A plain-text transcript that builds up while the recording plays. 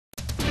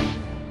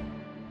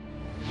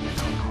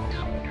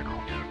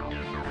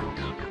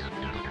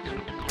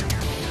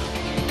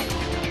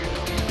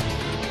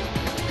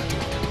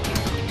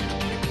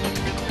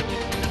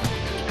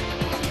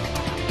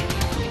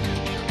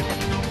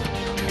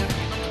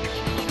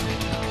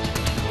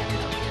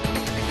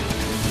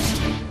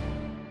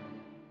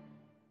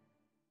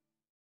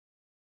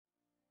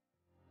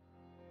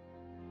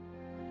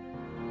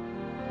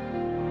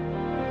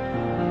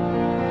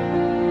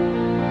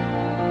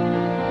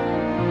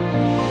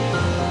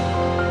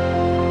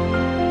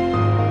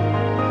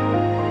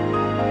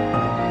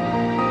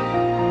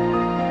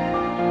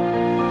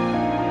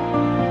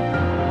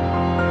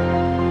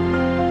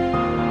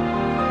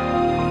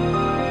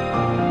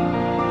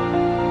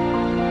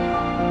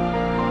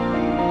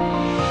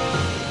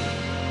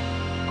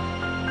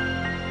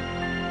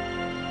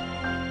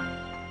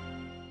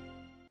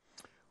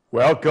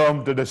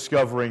Welcome to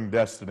Discovering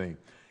Destiny.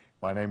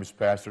 My name is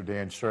Pastor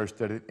Dan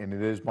Sherstad, and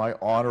it is my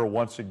honor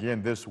once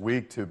again this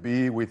week to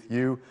be with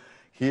you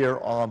here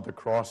on the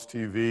Cross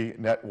TV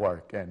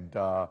network. And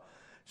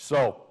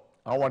so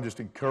I want to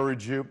just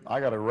encourage you. I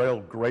got a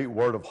real great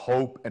word of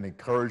hope and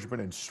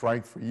encouragement and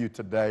strength for you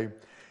today.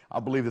 I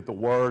believe that the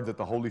word that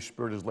the Holy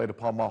Spirit has laid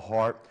upon my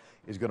heart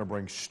is going to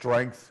bring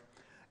strength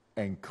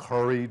and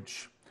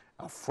courage,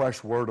 a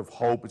fresh word of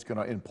hope. It's going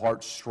to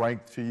impart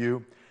strength to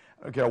you.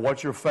 I don't care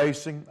what you're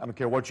facing. I don't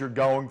care what you're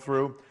going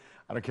through.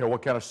 I don't care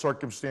what kind of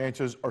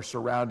circumstances are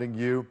surrounding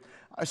you.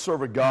 I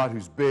serve a God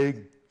who's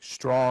big,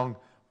 strong,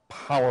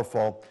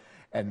 powerful,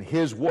 and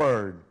His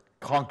Word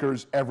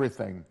conquers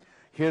everything.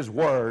 His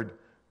Word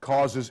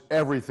causes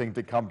everything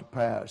to come to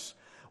pass.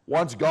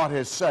 Once God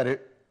has said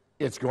it,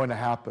 it's going to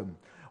happen.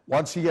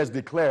 Once He has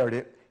declared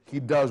it,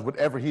 He does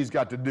whatever He's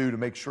got to do to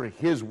make sure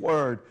His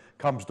Word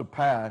comes to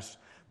pass,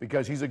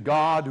 because He's a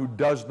God who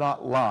does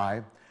not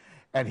lie,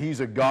 and He's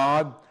a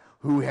God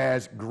who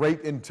has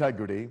great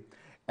integrity,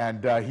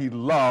 and He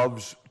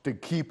loves to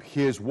keep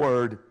His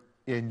word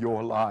in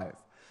your life.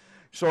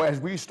 So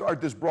as we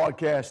start this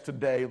broadcast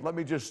today, let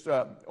me just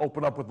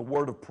open up with a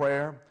word of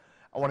prayer.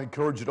 I want to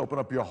encourage you to open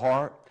up your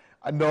heart.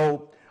 I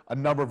know a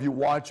number of you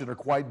watching are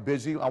quite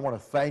busy. I want to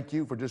thank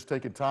you for just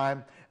taking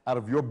time out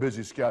of your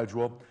busy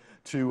schedule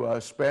to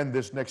spend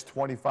this next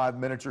 25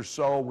 minutes or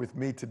so with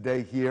me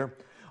today here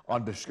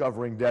on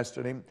Discovering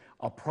Destiny.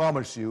 I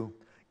promise you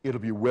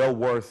it'll be well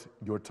worth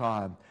your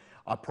time.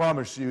 I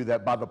promise you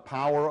that by the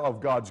power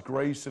of God's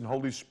grace and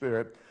Holy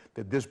Spirit,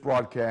 that this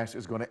broadcast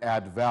is going to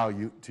add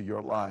value to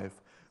your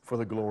life for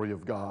the glory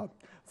of God.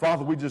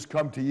 Father, we just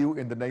come to you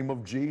in the name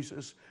of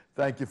Jesus.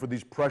 Thank you for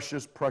these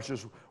precious,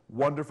 precious,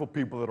 wonderful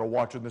people that are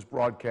watching this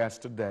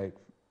broadcast today.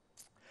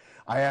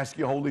 I ask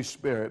you, Holy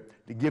Spirit,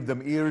 to give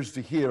them ears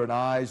to hear and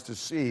eyes to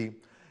see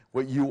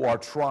what you are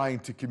trying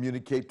to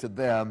communicate to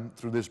them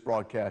through this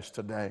broadcast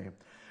today.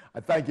 I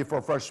thank you for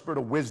a fresh spirit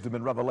of wisdom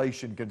and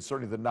revelation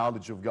concerning the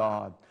knowledge of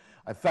God.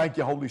 I thank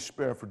you, Holy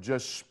Spirit, for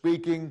just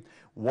speaking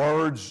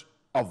words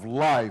of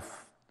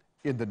life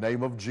in the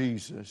name of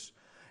Jesus.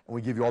 And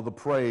we give you all the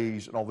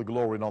praise and all the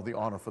glory and all the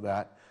honor for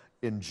that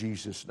in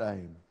Jesus'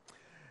 name.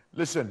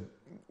 Listen,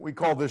 we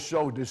call this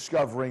show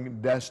Discovering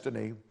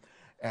Destiny.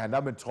 And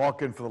I've been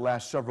talking for the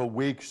last several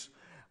weeks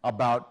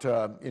about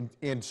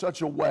in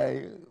such a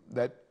way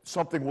that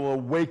something will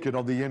awaken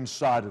on the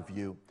inside of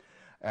you.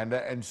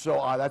 And so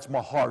that's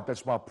my heart,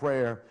 that's my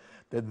prayer,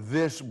 that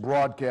this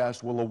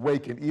broadcast will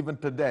awaken, even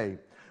today,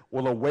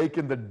 will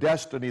awaken the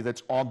destiny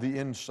that's on the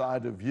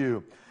inside of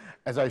you.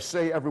 As I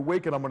say every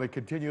week, and I'm going to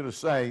continue to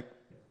say,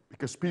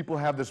 because people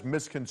have this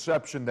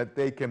misconception that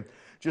they can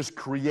just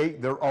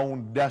create their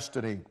own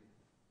destiny.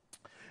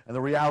 And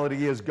the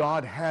reality is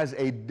God has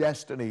a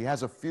destiny,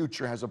 has a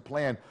future, has a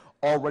plan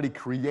already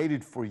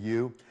created for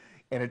you.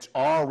 And it's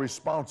our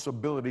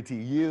responsibility to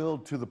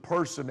yield to the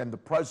person and the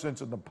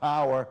presence and the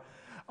power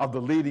of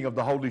the leading of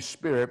the Holy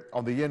Spirit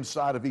on the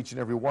inside of each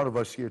and every one of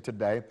us here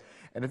today.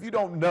 And if you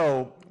don't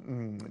know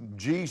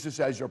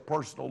Jesus as your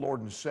personal Lord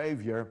and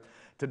Savior,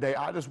 today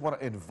I just want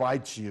to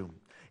invite you.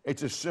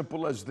 It's as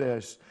simple as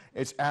this.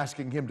 It's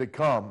asking Him to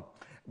come.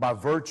 By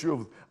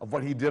virtue of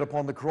what He did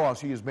upon the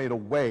cross, He has made a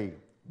way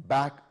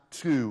back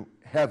to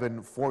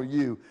heaven for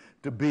you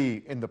to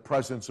be in the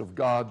presence of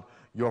God,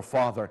 your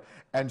Father.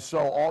 And so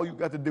all you've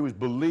got to do is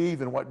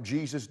believe in what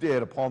Jesus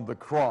did upon the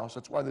cross.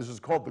 That's why this is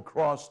called the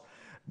Cross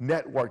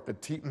Network,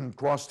 the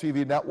Cross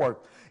TV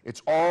Network.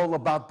 It's all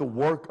about the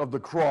work of the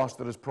cross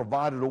that has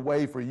provided a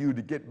way for you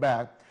to get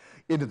back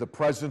into the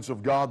presence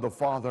of God the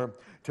Father,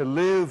 to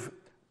live,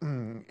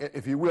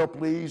 if you will,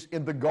 please,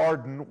 in the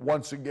garden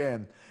once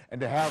again,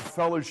 and to have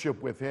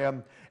fellowship with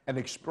Him and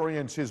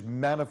experience His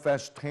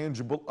manifest,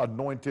 tangible,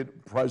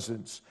 anointed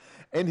presence.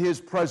 In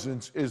His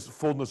presence is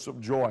fullness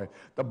of joy.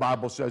 The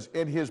Bible says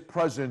in His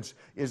presence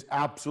is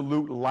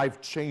absolute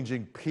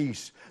life-changing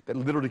peace that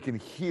literally can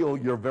heal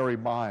your very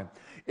mind.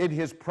 In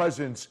His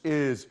presence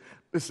is,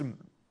 listen,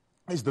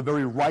 is the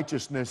very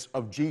righteousness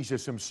of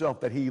Jesus Himself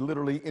that He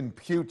literally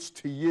imputes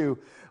to you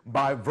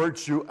by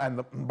virtue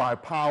and by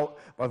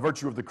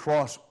virtue of the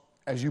cross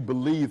as you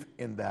believe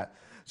in that.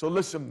 So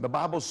listen, the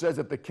Bible says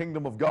that the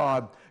kingdom of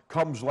God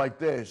comes like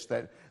this,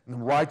 that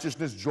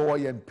righteousness,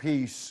 joy, and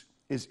peace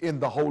is in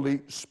the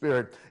Holy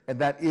Spirit, and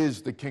that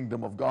is the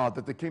kingdom of God.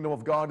 That the kingdom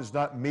of God is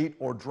not meat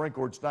or drink,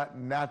 or it's not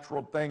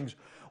natural things,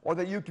 or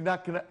that you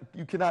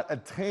cannot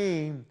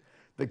attain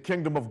the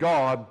kingdom of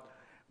God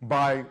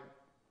by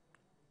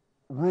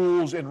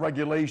rules and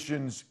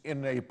regulations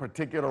in a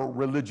particular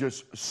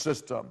religious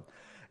system.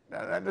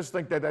 And I just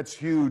think that that's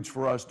huge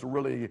for us to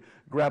really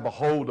grab a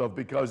hold of,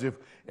 because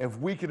if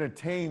we can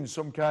attain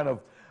some kind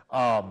of,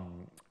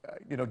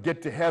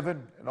 get to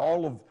heaven and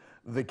all of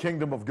the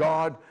kingdom of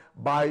God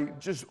by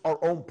just our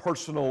own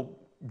personal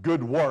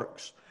good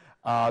works,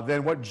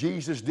 then what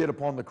Jesus did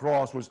upon the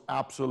cross was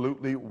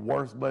absolutely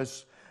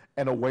worthless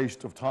and a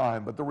waste of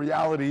time. But the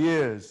reality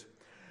is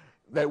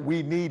that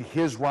we need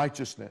His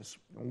righteousness.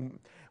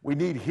 We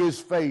need His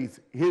faith,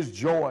 His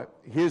joy,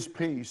 His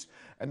peace.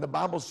 And the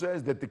Bible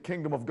says that the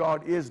kingdom of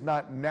God is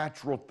not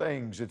natural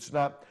things. It's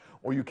not,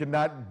 or you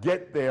cannot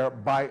get there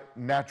by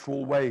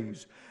natural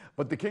ways.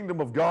 But the kingdom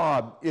of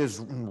God is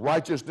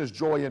righteousness,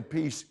 joy, and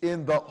peace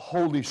in the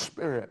Holy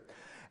Spirit.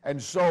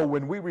 And so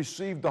when we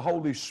receive the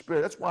Holy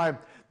Spirit, that's why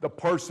the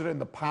person and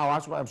the power,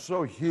 that's why I'm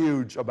so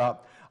huge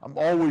about, I'm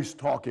always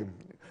talking,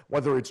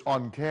 whether it's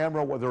on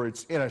camera, whether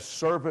it's in a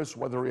service,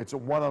 whether it's a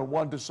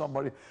one-on-one to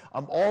somebody,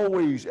 I'm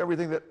always,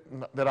 everything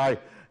that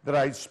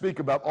I speak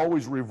about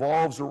always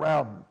revolves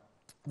around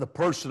the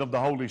person of the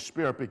Holy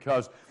Spirit,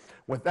 because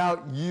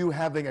without you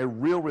having a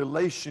real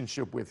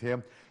relationship with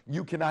Him,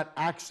 you cannot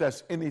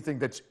access anything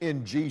that's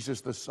in Jesus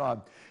the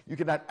Son. You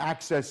cannot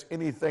access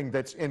anything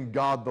that's in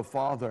God the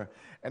Father.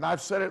 And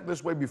I've said it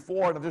this way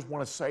before, and I just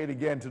want to say it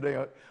again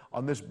today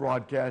on this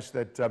broadcast,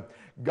 that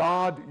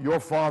God, your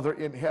Father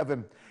in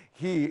heaven,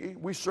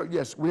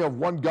 yes, we have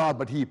one God,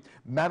 but He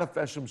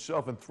manifests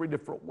Himself in three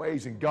different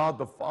ways. And God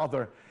the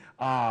Father,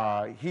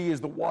 He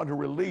is the one who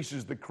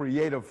releases the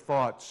creative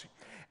thoughts.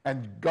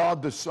 And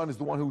God the Son is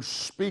the one who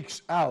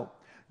speaks out.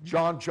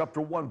 John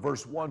chapter 1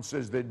 verse 1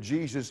 says that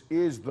Jesus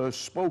is the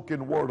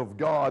spoken word of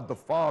God the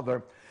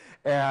Father,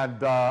 and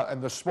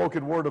the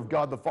spoken word of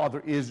God the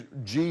Father is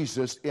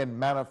Jesus in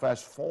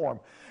manifest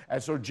form.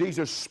 And so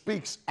Jesus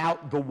speaks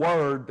out the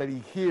word that He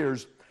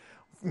hears,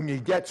 He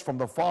gets from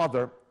the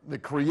Father, the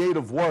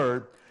creative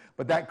word,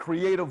 but that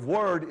creative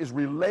word is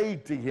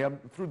relayed to Him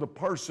through the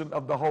person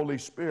of the Holy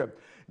Spirit.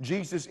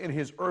 Jesus in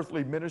His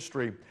earthly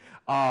ministry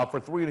for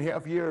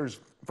 3.5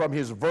 years, from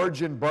His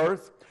virgin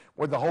birth,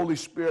 where the Holy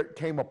Spirit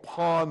came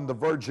upon the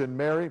Virgin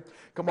Mary.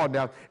 Come on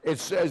now. It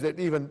says that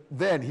even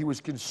then He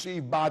was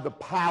conceived by the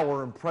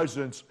power and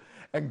presence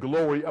and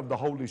glory of the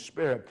Holy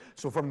Spirit.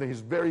 So from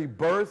His very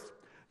birth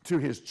to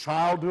His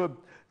childhood,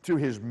 to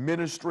His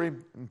ministry,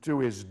 to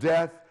His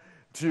death,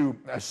 to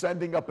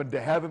ascending up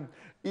into heaven,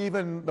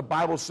 even the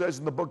Bible says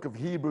in the book of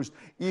Hebrews,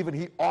 even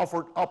He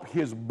offered up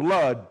His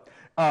blood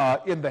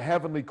in the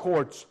heavenly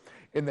courts,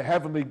 in the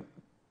heavenly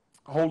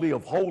Holy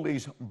of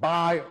Holies,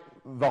 by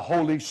the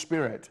Holy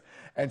Spirit.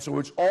 And so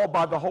it's all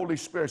by the Holy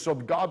Spirit. So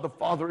God the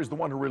Father is the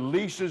one who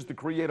releases the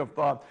creative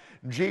thought.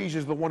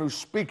 Jesus is the one who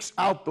speaks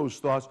out those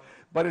thoughts.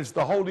 But it's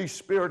the Holy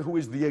Spirit who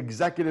is the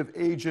executive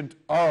agent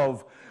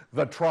of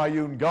the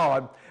triune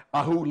God,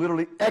 who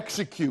literally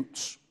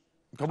executes,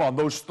 come on,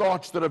 those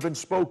thoughts that have been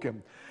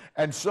spoken.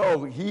 And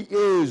so He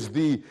is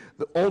the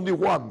only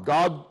one.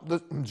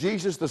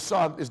 Jesus the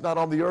Son is not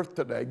on the earth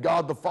today.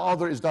 God the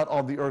Father is not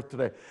on the earth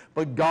today.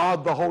 But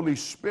God the Holy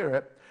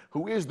Spirit,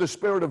 who is the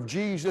Spirit of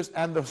Jesus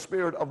and the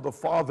Spirit of the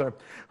Father,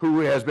 who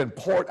has been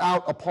poured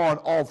out upon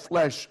all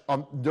flesh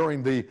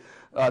during the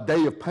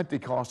day of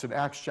Pentecost in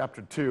Acts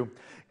chapter 2.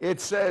 It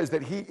says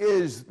that He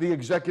is the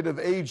executive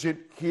agent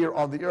here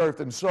on the earth.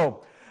 And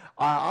so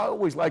I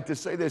always like to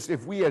say this: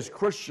 if we as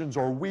Christians,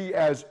 or we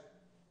as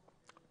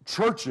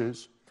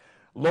churches,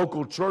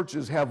 local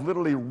churches, have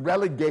literally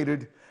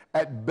relegated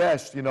at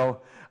best, the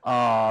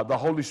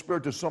Holy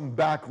Spirit to some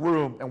back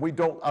room, and we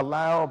don't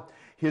allow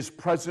His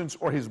presence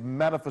or His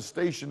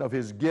manifestation of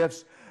His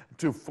gifts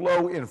to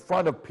flow in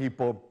front of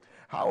people,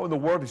 how in the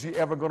world is He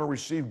ever going to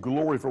receive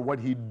glory for what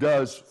He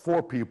does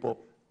for people?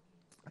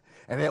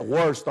 And at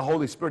worst, the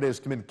Holy Spirit has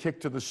been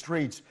kicked to the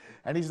streets,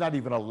 and He's not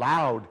even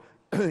allowed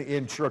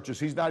in churches.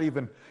 He's not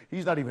even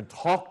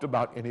talked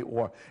about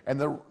anymore. And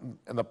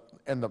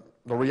the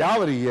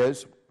reality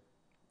is,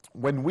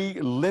 when we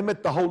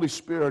limit the Holy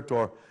Spirit,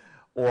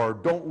 or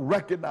don't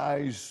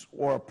recognize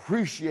or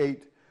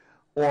appreciate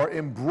or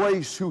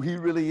embrace who He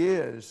really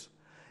is,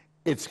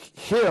 it's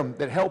Him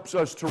that helps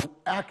us to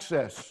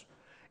access.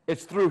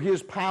 It's through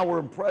His power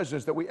and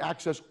presence that we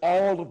access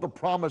all of the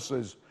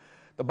promises.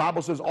 The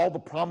Bible says all the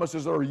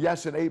promises are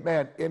yes and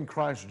amen in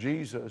Christ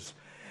Jesus.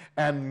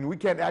 And we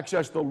can't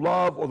access the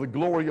love or the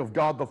glory of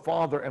God the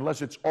Father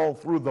unless it's all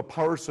through the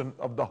person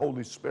of the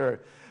Holy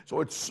Spirit. So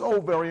it's so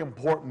very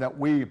important that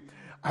we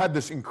had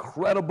this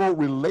incredible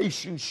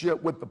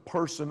relationship with the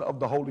person of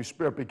the Holy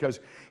Spirit,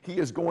 because He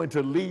is going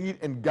to lead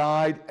and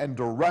guide and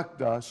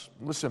direct us,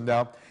 listen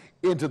now,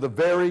 into the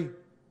very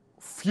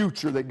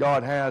future that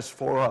God has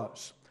for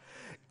us.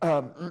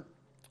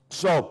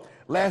 So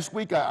last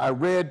week I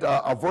read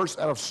a verse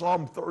out of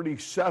Psalm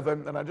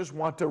 37, and I just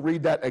want to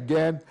read that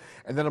again,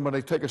 and then I'm going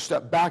to take a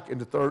step back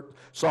into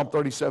Psalm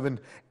 37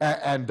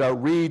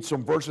 and read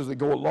some verses that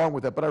go along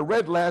with that. But I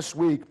read last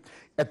week,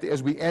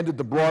 as we ended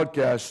the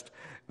broadcast,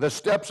 the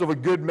steps of a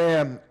good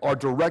man are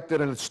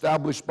directed and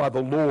established by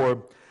the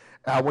Lord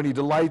when he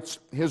delights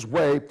His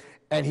way,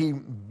 and He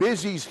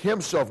busies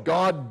Himself,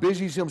 God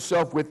busies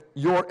Himself with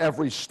your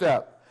every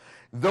step.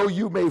 Though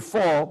you may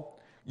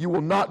fall, you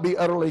will not be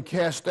utterly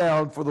cast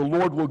down, for the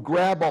Lord will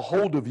grab a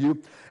hold of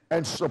you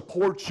and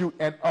support you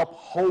and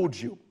uphold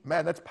you.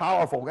 Man, that's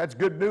powerful. That's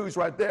good news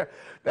right there.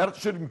 That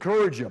should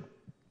encourage you.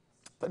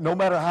 No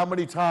matter how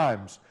many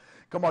times,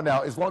 come on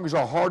now, as long as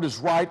our heart is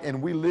right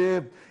and we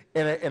live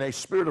in a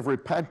spirit of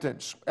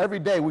repentance, every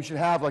day we should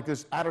have like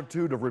this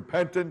attitude of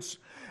repentance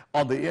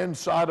on the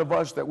inside of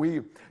us, that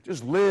we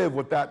just live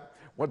with that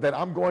that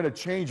I'm going to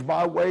change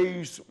my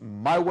ways,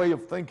 my way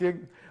of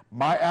thinking,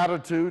 my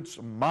attitudes,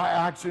 my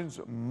actions,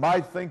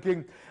 my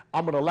thinking.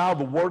 I'm going to allow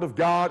the Word of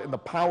God and the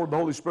power of the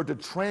Holy Spirit to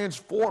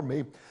transform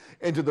me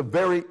into the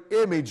very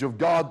image of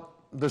God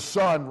the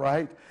Son,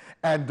 right?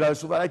 And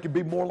so that I can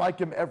be more like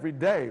Him every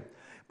day.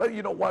 But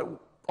you know what?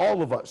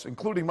 All of us,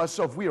 including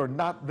myself, we are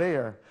not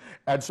there.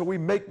 And so we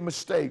make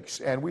mistakes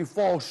and we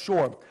fall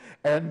short.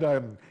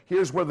 And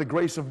here's where the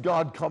grace of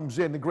God comes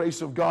in. The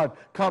grace of God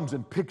comes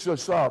and picks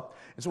us up.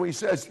 And so He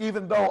says,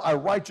 even though a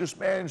righteous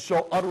man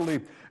shall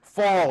utterly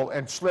fall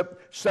and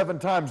slip 7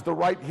 times, the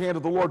right hand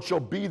of the Lord shall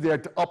be there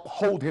to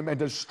uphold him and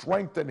to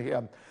strengthen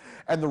him.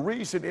 And the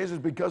reason is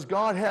because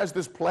God has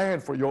this plan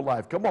for your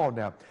life. Come on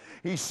now.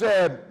 He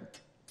said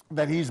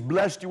that He's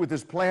blessed you with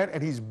His plan,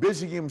 and He's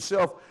busying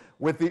Himself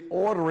with the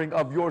ordering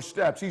of your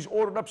steps. He's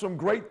ordered up some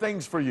great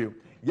things for you.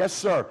 Yes,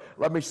 sir.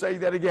 Let me say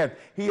that again.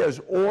 He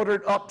has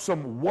ordered up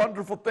some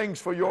wonderful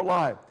things for your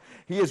life.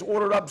 He has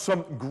ordered up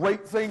some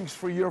great things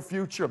for your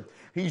future.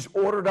 He's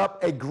ordered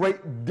up a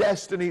great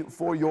destiny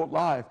for your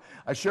life.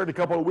 I shared a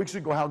couple of weeks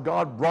ago how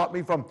God brought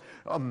me from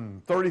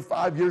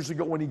 35 years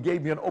ago when He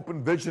gave me an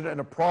open vision and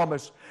a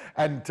promise.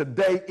 And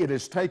today it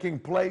is taking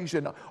place,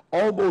 and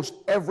almost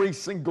every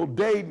single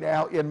day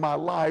now in my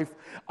life,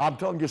 I'm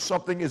telling you,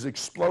 something is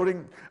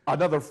exploding.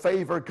 Another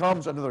favor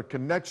comes, another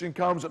connection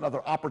comes,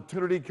 another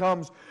opportunity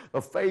comes,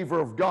 the favor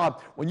of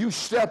God. When you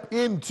step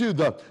into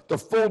the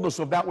fullness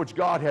of that which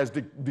God has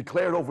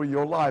declared over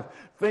your life,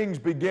 things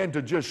begin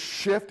to just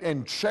shift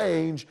and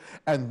change.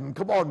 And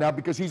come on now,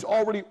 because He's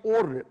already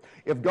ordered it.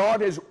 If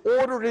God has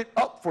ordered it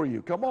up for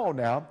you, come on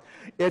now,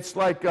 it's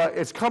like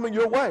it's coming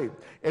your way.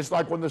 It's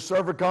like when the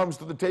server comes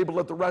to the table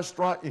at the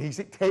restaurant and he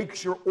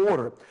takes your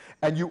order,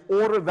 and you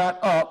order that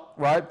up,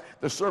 right?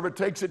 The server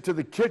takes it to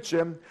the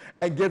kitchen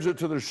and gives it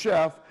to the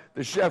chef.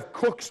 The chef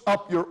cooks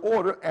up your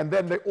order, and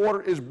then the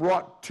order is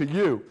brought to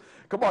you.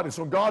 Come on. And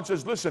so God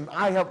says, listen,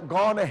 I have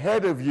gone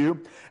ahead of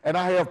you, and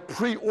I have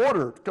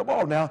pre-ordered. Come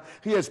on now.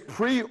 He has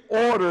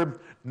pre-ordered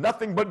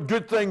nothing but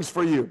good things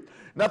for you.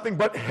 Nothing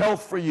but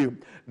health for you.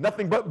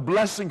 Nothing but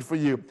blessing for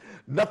you.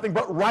 Nothing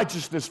but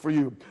righteousness for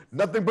you.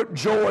 Nothing but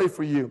joy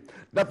for you.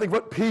 Nothing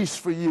but peace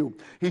for you.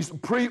 He's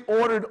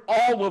pre-ordered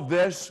all of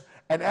this,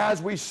 and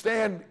as we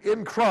stand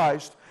in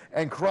Christ,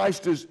 and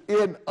Christ is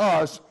in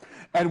us,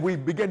 and we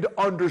begin to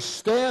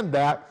understand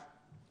that,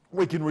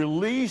 we can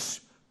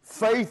release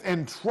faith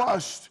and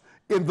trust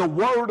in the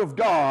Word of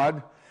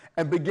God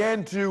and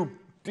begin to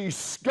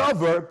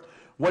discover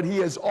what He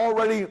has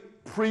already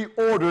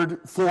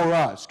pre-ordered for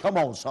us. Come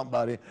on,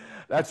 somebody.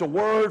 That's a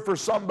word for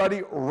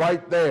somebody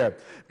right there.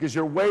 Because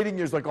you're waiting,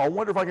 you're like, oh, I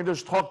wonder if I can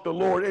just talk the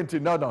Lord into.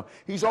 No.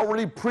 He's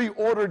already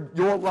pre-ordered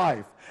your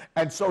life.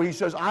 And so He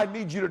says, I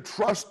need you to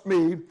trust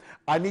me.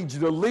 I need you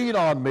to lean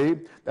on me.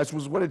 That's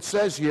what it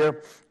says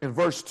here in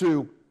verse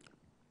 2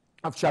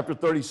 of chapter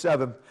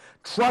 37.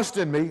 Trust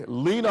in me,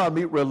 lean on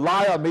me,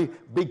 rely on me,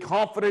 be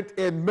confident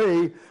in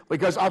me,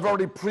 because I've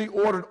already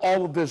pre-ordered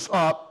all of this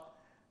up,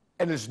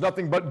 and it's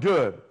nothing but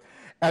good.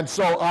 And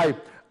so I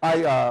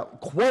believe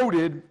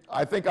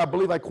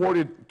I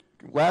quoted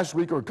last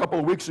week or a couple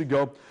of weeks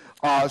ago,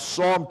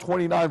 Psalm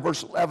 29,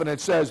 verse 11.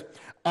 It says,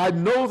 I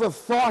know the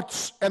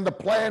thoughts and the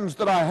plans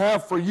that I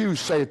have for you,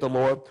 saith the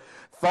Lord,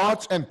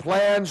 thoughts and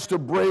plans to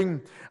bring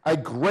a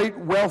great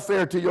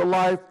welfare to your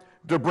life,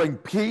 to bring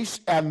peace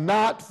and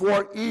not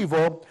for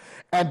evil,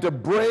 and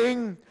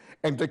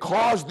to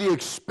cause the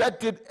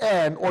expected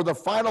end or the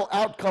final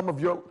outcome of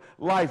your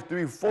life to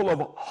be full of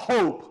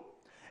hope,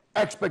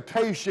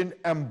 expectation,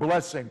 and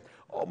blessing.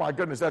 Oh my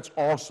goodness, that's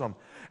awesome.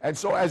 And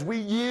so as we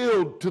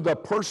yield to the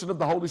person of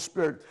the Holy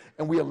Spirit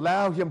and we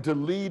allow Him to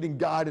lead and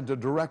guide and to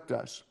direct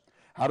us,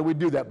 how do we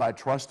do that? By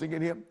trusting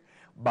in Him,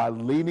 by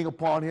leaning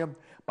upon Him,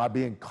 by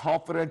being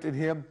confident in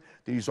Him,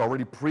 that He's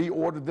already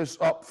pre-ordered this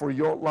up for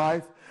your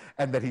life,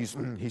 and that He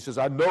says,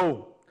 I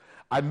know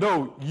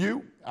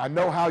you. I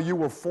know how you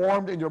were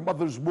formed in your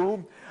mother's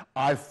womb.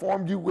 I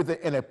formed you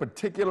in a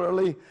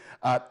particularly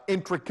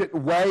intricate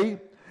way,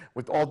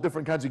 with all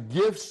different kinds of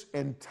gifts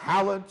and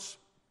talents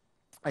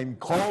and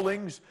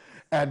callings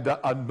and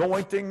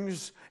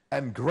anointings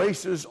and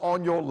graces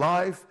on your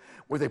life,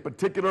 with a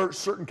particular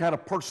certain kind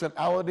of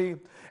personality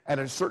and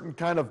a certain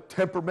kind of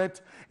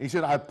temperament. He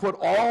said, I put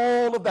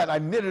all of that, I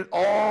knit it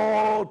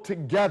all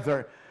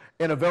together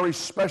in a very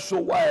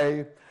special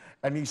way.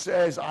 And He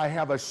says, I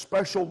have a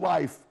special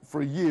life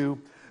for you,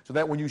 so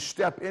that when you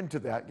step into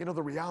that,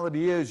 the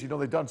reality is,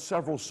 they've done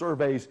several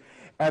surveys,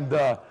 and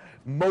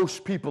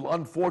most people,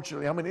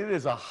 unfortunately, it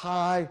is a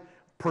high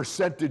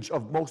percentage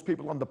of most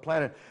people on the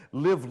planet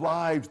live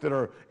lives that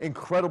are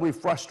incredibly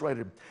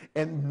frustrated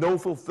and no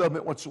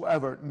fulfillment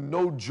whatsoever,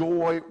 no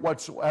joy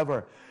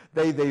whatsoever.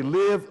 They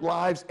live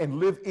lives and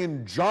live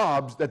in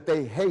jobs that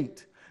they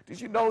hate. Did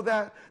you know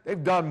that?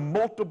 They've done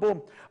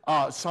multiple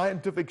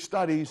scientific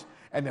studies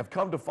and have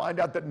come to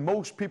find out that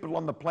most people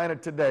on the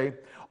planet today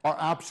are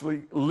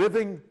absolutely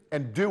living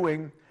and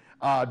doing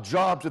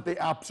jobs that they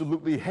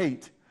absolutely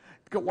hate.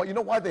 Well, you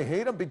know why they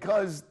hate them?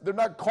 Because they're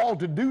not called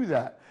to do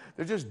that.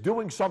 They're just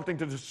doing something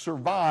to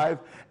survive,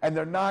 and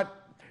they're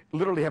not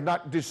literally have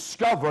not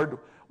discovered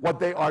what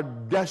they are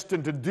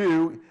destined to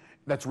do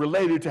that's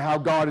related to how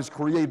God has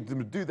created them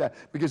to do that,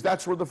 because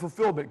that's where the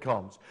fulfillment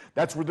comes.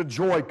 That's where the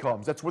joy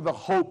comes. That's where the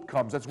hope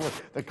comes. That's where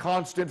the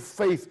constant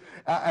faith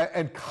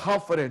and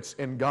confidence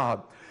in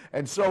God.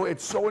 And so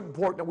it's so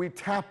important that we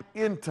tap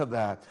into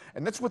that.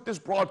 And that's what this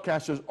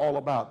broadcast is all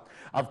about.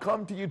 I've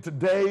come to you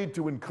today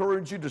to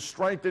encourage you, to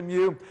strengthen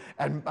you,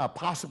 and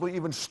possibly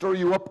even stir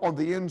you up on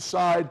the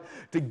inside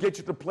to get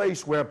you to the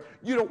place where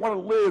you don't want to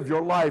live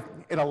your life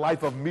in a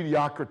life of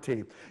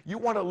mediocrity. You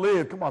want to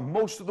live, come on,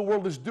 most of the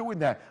world is doing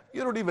that.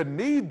 You don't even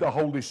need the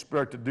Holy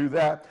Spirit to do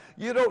that.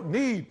 You don't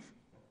need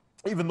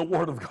even the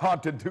Word of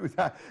God to do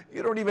that.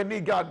 You don't even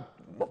need God.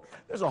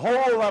 There's a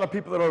whole lot of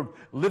people that are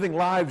living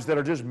lives that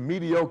are just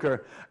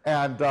mediocre,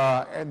 and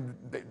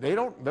they're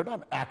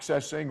not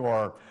accessing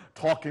or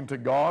talking to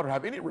God or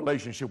have any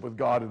relationship with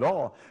God at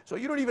all. So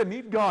you don't even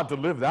need God to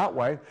live that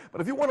way.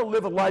 But if you want to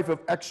live a life of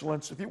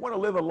excellence, if you want to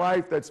live a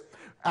life that's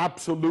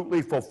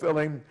absolutely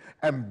fulfilling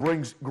and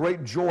brings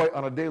great joy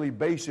on a daily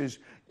basis,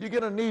 you're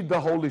going to need the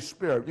Holy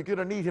Spirit. You're going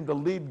to need Him to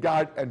lead,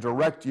 guide, and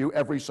direct you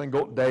every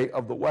single day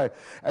of the way.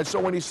 And so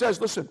when He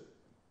says, listen,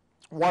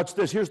 watch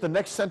this. Here's the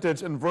next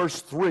sentence in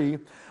verse 3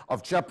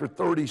 of chapter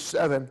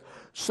 37.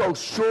 So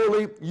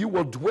surely you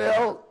will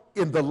dwell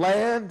in the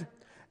land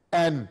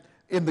and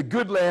in the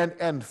good land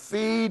and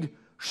feed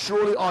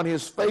surely on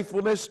His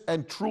faithfulness,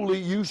 and truly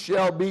you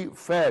shall be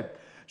fed.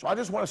 So I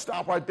just want to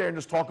stop right there and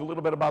just talk a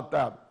little bit about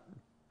that.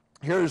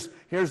 Here's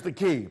the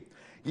key.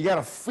 You got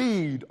to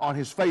feed on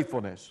His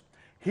faithfulness.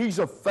 He's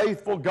a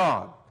faithful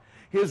God.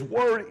 His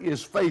word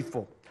is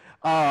faithful.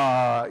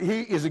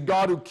 He is a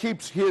God who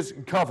keeps His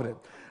covenant.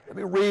 Let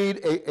me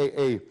read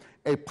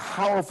a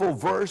powerful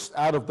verse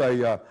out of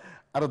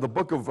the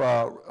book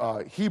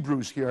of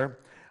Hebrews here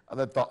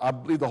that I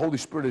believe the Holy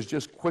Spirit is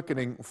just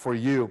quickening for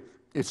you.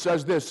 It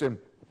says this in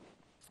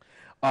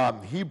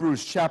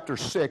Hebrews chapter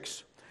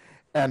 6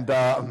 and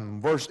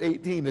verse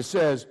 18. It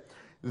says,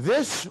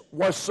 "This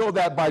was so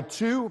that by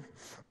two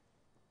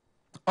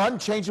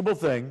unchangeable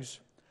things,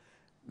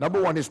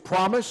 number one, His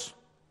promise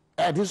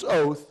and His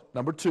oath,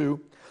 number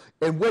two,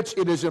 in which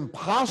it is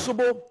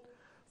impossible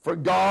for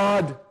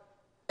God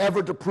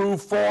ever to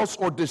prove false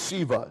or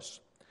deceive us,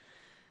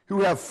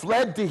 who have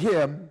fled to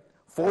Him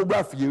for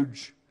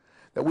refuge,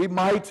 that we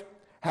might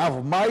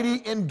have mighty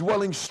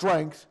indwelling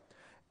strength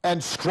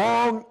and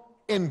strong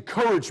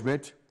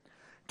encouragement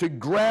to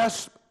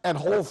grasp and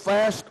hold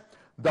fast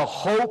the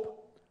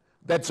hope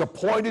that's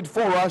appointed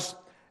for us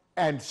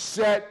and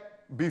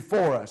set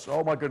before us."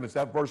 Oh my goodness,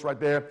 that verse right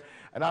there.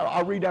 And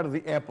I'll read out of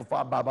the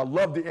Amplified Bible. I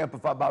love the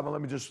Amplified Bible.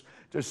 Let me just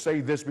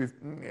say this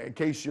in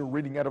case you're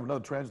reading out of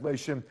another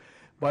translation.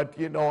 But,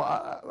 you know,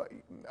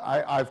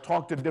 I've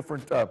talked to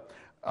different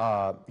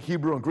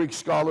Hebrew and Greek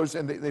scholars,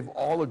 and they've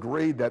all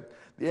agreed that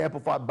the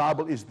Amplified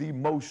Bible is the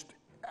most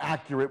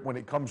accurate when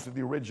it comes to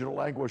the original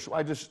language. So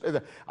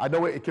I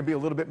know it can be a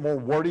little bit more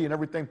wordy and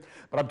everything,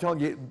 but I'm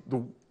telling you,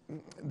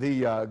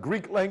 the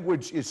Greek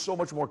language is so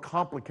much more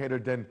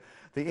complicated than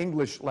the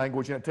English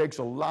language, and it takes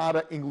a lot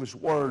of English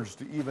words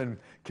to even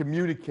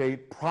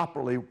communicate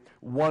properly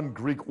one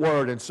Greek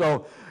word. And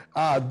so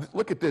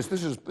look at this.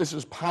 This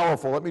is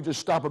powerful. Let me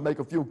just stop and make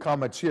a few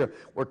comments here.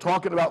 We're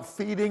talking about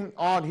feeding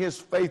on His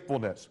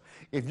faithfulness.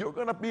 If you're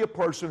going to be a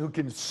person who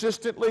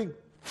consistently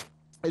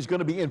is going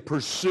to be in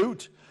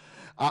pursuit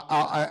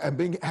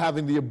and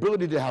having the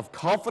ability to have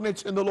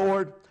confidence in the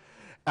Lord,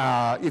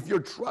 if your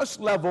trust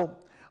level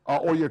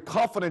or your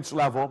confidence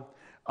level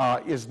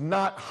is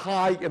not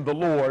high in the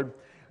Lord,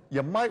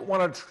 you might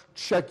want to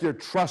check your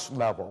trust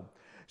level.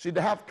 See,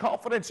 to have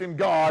confidence in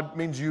God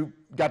means you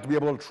got to be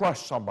able to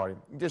trust somebody.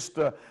 Just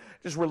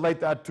relate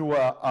that to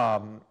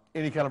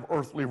any kind of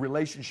earthly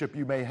relationship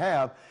you may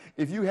have.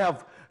 If you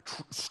have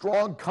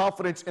strong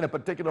confidence in a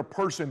particular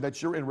person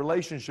that you're in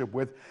relationship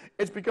with,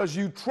 it's because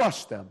you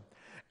trust them.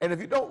 And if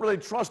you don't really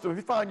trust them, if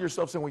you find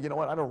yourself saying, well, you know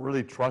what, I don't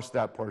really trust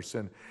that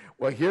person.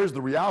 Well, here's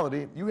the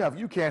reality. You have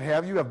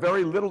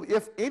very little,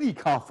 if any,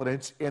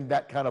 confidence in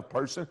that kind of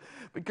person,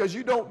 because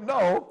you don't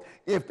know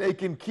if they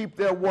can keep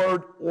their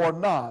word or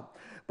not.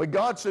 But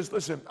God says,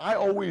 listen, I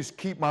always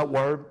keep my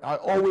word. I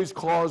always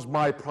cause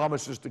my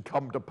promises to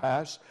come to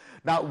pass.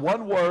 Not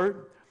one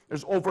word.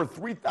 There's over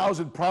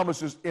 3,000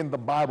 promises in the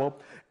Bible,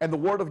 and the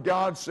Word of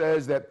God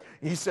says that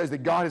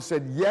God has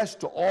said yes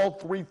to all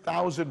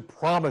 3,000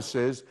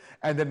 promises,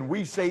 and then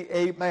we say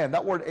amen.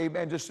 That word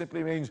amen just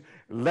simply means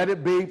let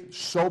it be,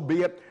 so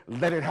be it,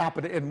 let it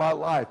happen in my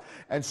life.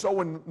 And so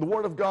when the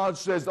Word of God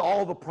says that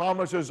all the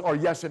promises are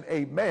yes and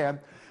amen,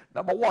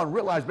 number one,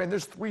 realize, man,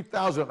 there's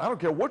 3,000. I don't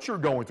care what you're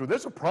going through.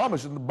 There's a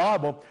promise in the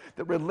Bible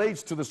that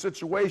relates to the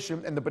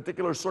situation and the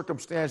particular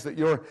circumstance that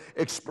you're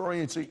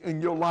experiencing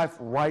in your life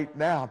right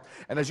now.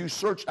 And as you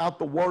search out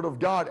the Word of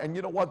God, and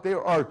you know what?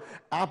 There are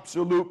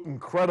absolute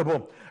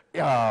incredible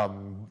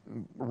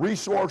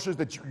resources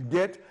that you can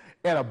get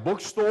at a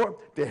bookstore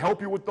to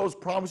help you with those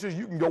promises.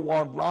 You can go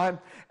online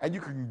and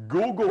you can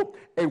Google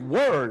a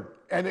word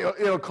and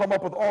it'll come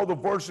up with all the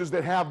verses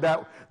that have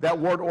that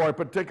word, or in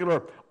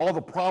particular, all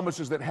the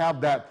promises that have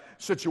that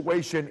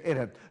situation in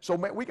it. So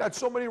man, we got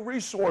so many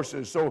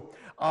resources. So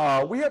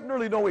we have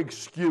nearly no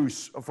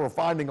excuse for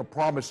finding a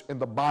promise in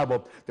the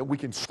Bible that we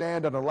can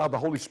stand and allow the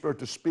Holy Spirit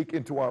to speak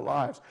into our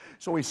lives.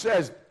 So he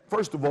says,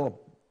 first of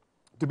all,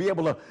 to be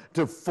able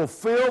to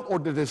fulfill or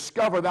to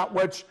discover that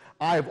which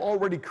I have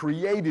already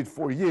created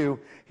for you,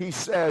 he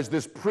says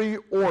this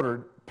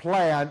pre-ordered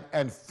plan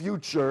and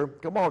future,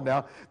 come on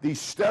now,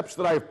 these steps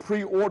that I have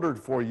pre-ordered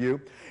for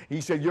you.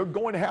 He said, you're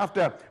going to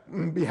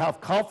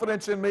have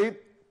confidence in me,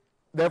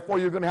 therefore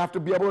you're going to have to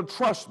be able to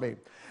trust me.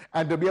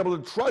 And to be able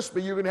to trust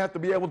me, you're going to have to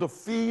be able to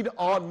feed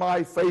on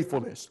my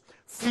faithfulness.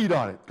 Feed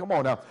on it. Come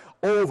on now.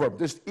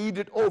 Just eat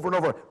it over and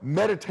over.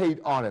 Meditate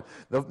on it.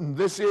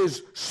 This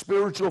is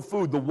spiritual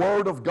food. The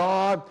Word of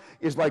God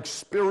is like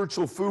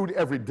spiritual food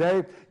every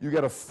day. You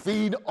got to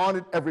feed on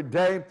it every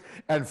day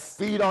and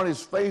feed on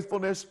His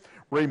faithfulness.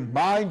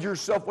 Remind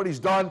yourself what He's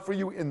done for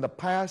you in the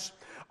past.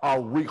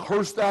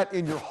 Rehearse that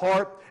in your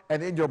heart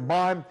and in your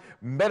mind.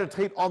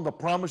 Meditate on the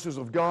promises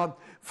of God.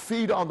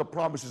 Feed on the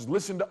promises.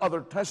 Listen to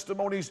other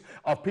testimonies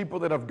of people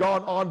that have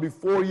gone on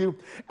before you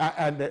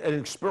and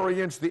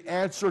experienced the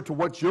answer to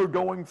what you're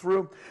going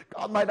through.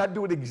 God might not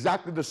do it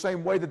exactly the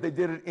same way that they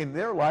did it in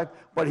their life,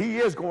 but He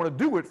is going to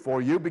do it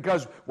for you,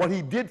 because what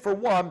He did for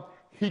one,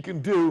 He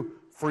can do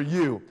for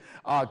you,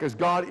 because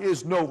God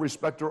is no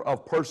respecter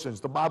of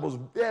persons. The Bible's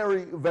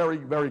very, very,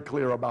 very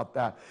clear about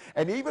that.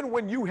 And even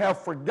when you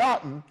have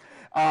forgotten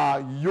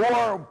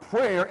your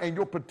prayer and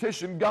your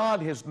petition,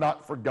 God has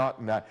not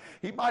forgotten that.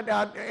 He might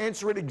not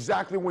answer it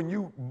exactly when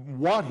you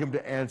want Him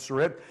to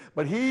answer it,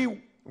 but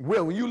He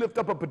will. When you lift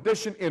up a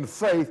petition in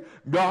faith,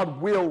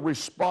 God will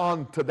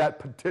respond to that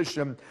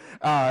petition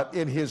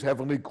in His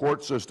heavenly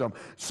court system.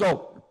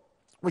 So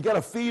we got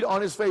to feed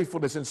on His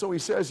faithfulness. And so He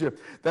says here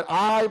that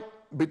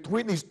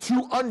between these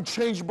two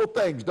unchangeable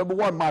things, number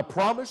one, my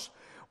promise.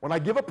 When I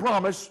give a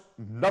promise,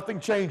 nothing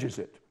changes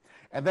it.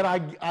 And then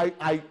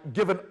I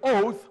give an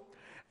oath,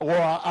 or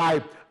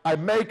I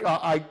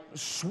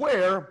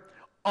swear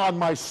on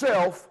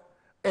myself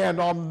and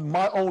on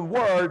my own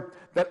word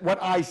that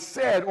what I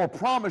said or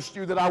promised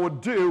you that I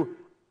would do,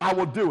 I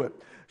will do it.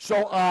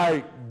 So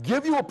I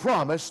give you a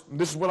promise, and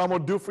this is what I'm going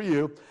to do for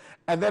you,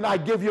 and then I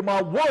give you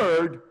my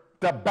word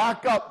to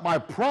back up my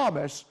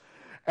promise.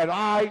 And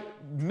I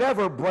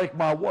never break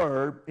my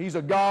word. He's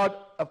a God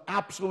of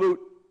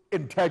absolute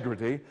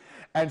integrity.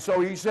 And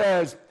so He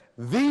says,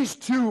 these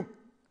two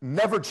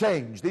never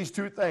change, these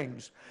two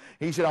things.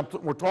 He said,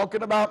 we're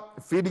talking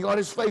about feeding on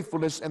His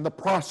faithfulness and the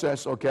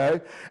process,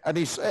 okay? And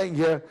He's saying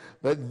here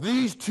that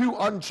these two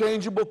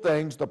unchangeable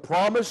things, the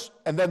promise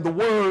and then the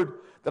word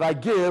that I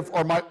give,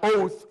 or my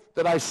oath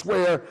that I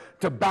swear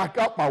to back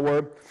up my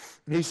word,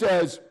 He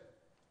says,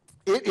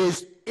 it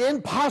is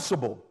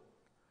impossible.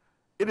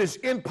 It is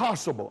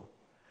impossible.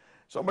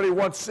 Somebody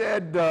once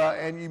said,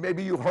 and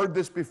maybe you've heard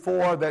this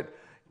before, that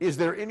is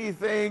there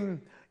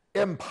anything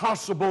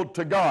impossible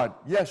to God?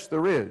 Yes,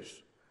 there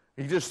is.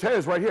 He just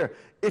says right here,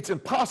 it's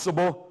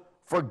impossible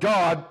for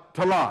God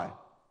to lie.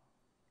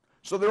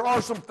 So there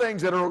are some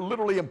things that are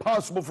literally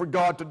impossible for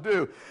God to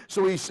do.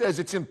 So He says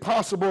it's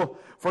impossible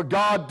for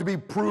God to be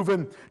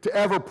proven, to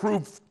ever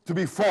prove to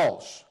be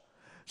false.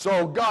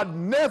 So God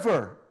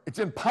never, it's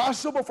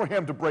impossible for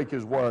Him to break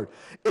His word.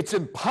 It's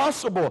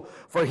impossible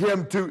for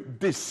Him to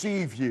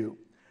deceive you.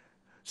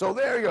 So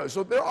there you go.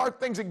 So there are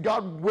things that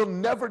God will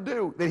never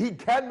do, that He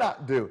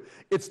cannot do.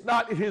 It's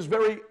not in His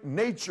very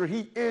nature.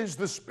 He is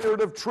the Spirit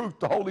of truth.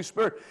 The Holy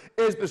Spirit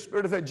is the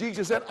Spirit of faith.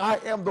 Jesus said, I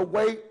am the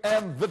way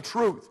and the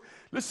truth.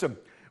 Listen,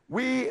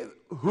 we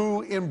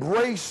who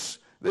embrace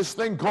this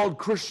thing called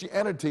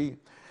Christianity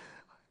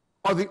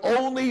are the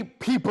only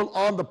people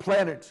on the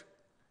planet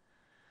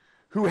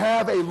who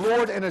have a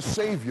Lord and a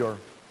Savior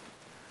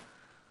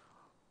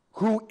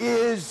who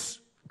is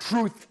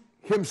truth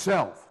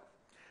Himself.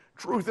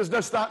 Truth is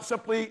just not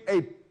simply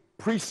a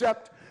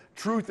precept.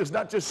 Truth is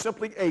not just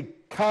simply a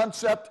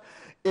concept.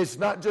 It's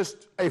not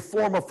just a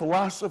form of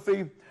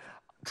philosophy.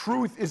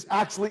 Truth is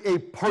actually a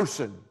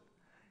person.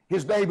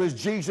 His name is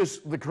Jesus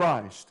the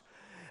Christ.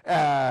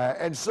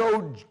 And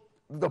so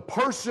the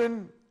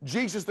person,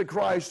 Jesus the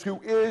Christ,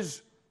 who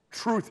is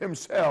truth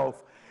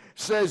Himself,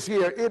 says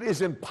here, it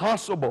is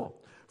impossible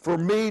for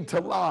me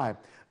to lie.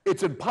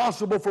 It's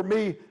impossible for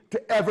me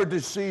to ever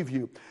deceive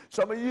you.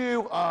 Some of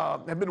you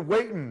have been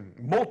waiting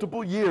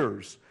multiple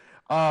years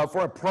for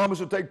a promise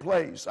to take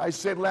place. I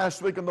said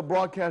last week on the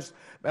broadcast,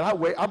 man,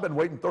 I've been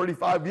waiting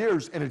 35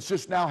 years, and it's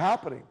just now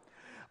happening.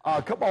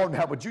 Come on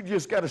now, but you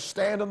just got to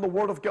stand on the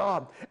Word of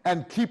God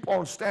and keep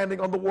on standing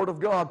on the Word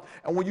of God.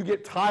 And when you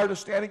get tired of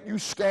standing, you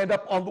stand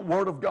up on the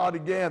Word of God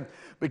again,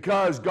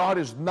 because God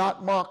is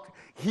not mocked.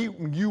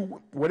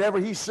 Whatever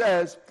He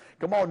says,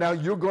 come on now,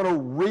 you're going to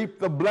reap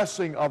the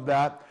blessing of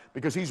that,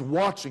 because He's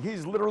watching.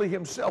 He's literally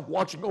Himself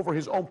watching over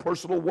His own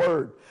personal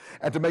word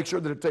and to make sure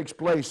that it takes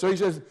place. So He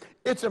says,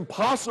 it's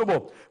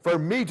impossible for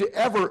me to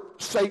ever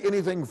say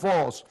anything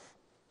false.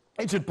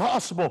 It's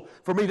impossible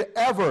for me to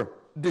ever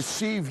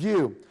deceive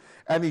you.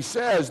 And He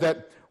says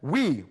that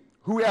we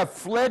who have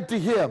fled to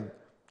him,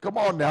 come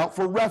on now,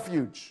 for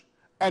refuge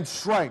and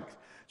strength.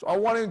 So I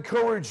want to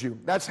encourage you.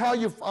 That's how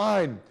you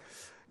find,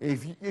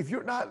 if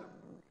you're not,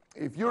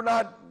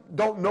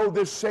 don't know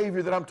this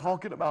Savior that I'm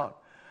talking about,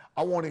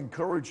 I want to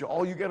encourage you.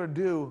 All you got to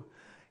do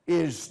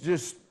is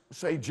just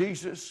say,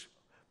 Jesus,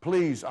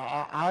 please,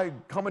 I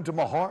come into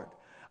my heart.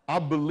 I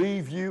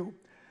believe you,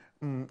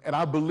 and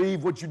I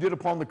believe what you did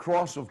upon the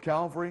cross of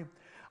Calvary.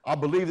 I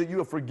believe that you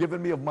have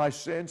forgiven me of my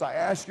sins. I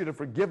ask you to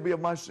forgive me of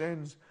my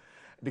sins,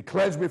 to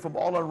cleanse me from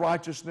all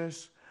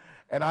unrighteousness.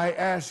 And I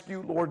ask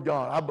you, Lord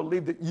God, I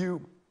believe that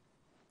you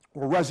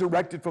were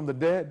resurrected from the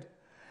dead.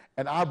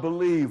 And I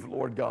believe,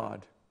 Lord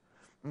God,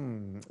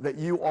 that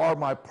you are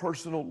my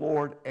personal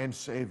Lord and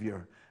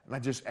Savior. And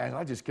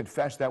I just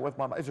confess that with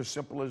my mouth. It's as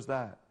simple as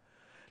that.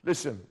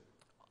 Listen,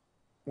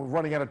 we're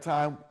running out of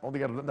time. Only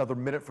got another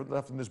minute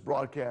left in this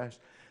broadcast.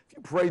 If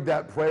you prayed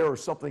that prayer or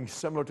something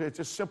similar to it, it's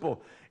just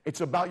simple.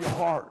 It's about your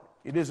heart.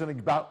 It isn't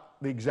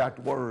about the exact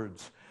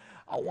words.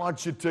 I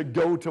want you to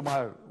go to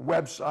my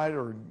website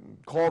or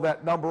call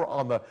that number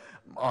on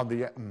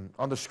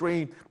the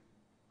screen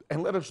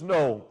and let us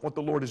know what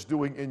the Lord is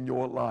doing in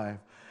your life.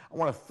 I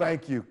want to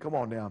thank you, come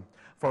on now,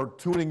 for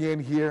tuning in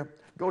here.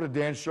 Go to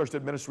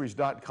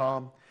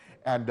dansherstadministries.com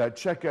and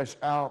check us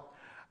out.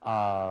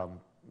 I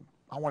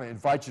want to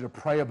invite you to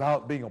pray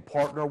about being a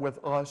partner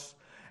with us.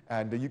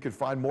 And you can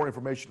find more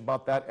information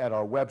about that at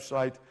our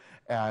website.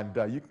 And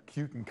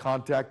you can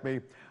contact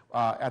me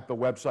at the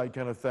website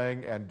kind of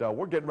thing. And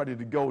we're getting ready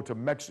to go to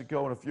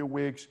Mexico in a few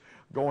weeks,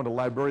 going to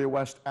Liberia,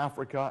 West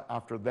Africa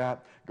after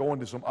that, going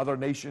to some other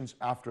nations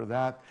after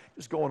that,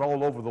 just going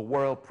all over the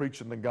world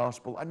preaching the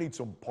gospel. I need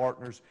some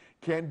partners.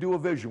 Can't do a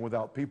vision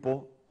without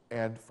people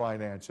and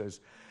finances.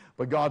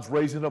 But God's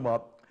raising them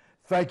up.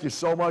 Thank you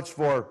so much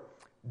for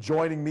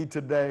joining me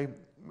today.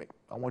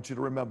 I want you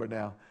to remember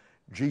now,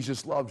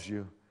 Jesus loves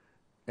you,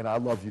 and I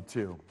love you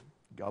too.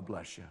 God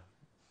bless you.